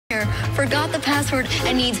forgot the password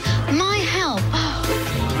and needs my help.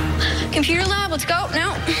 Computer lab, let's go.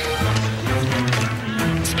 No.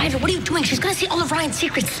 Spider, what are you doing? She's gonna see all of Ryan's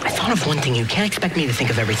secrets. I thought of one thing. You can't expect me to think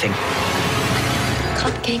of everything.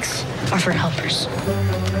 Cupcakes are for helpers.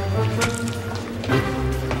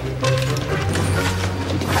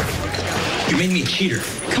 You made me a cheater.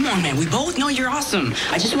 Come on, man. We both know you're awesome.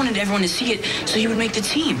 I just wanted everyone to see it so you would make the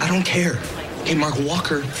team. I don't care. Hey, Mark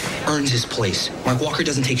Walker earns his place. Mark Walker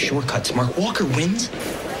doesn't take shortcuts. Mark Walker wins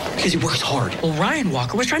because he works hard. Well, Ryan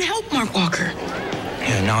Walker was trying to help Mark Walker.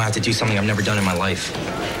 Yeah, now I have to do something I've never done in my life.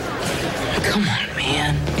 Come on,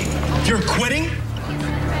 man. You're quitting?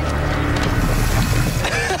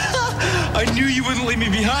 I knew you wouldn't leave me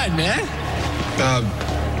behind, man.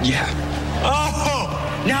 Yeah.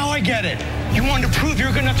 Oh, now I get it. You wanted to prove you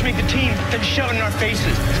were good enough to make the team, then shove it in our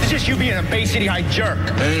faces. It's just you being a Bay City High jerk.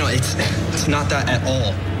 No, it's not that at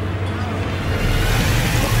all.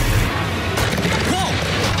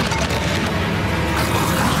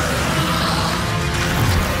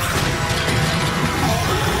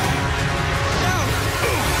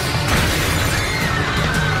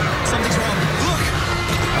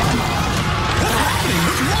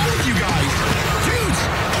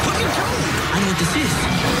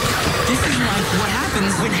 What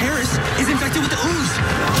happens when Harris is infected with the ooze?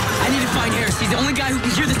 I need to find Harris. He's the only guy who can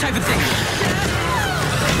hear this type of thing.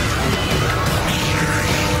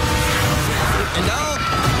 And I'll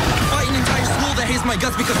fight an entire school that hates my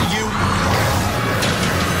guts because of you.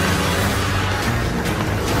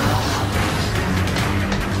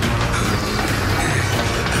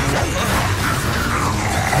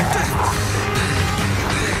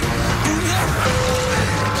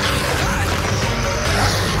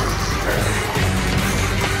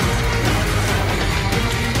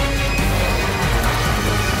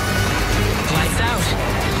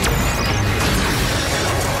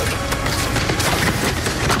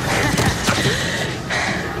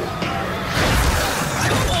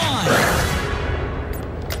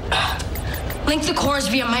 Link the cores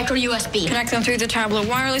via micro USB. Connect them through the tablet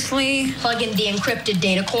wirelessly. Plug in the encrypted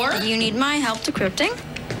data core. You need my help decrypting.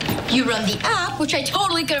 You run the app, which I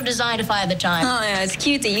totally could have designed if I had the time. Oh, yeah, it's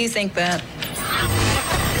cute that you think that.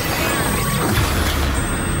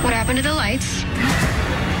 What happened to the lights?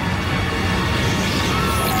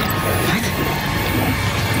 What?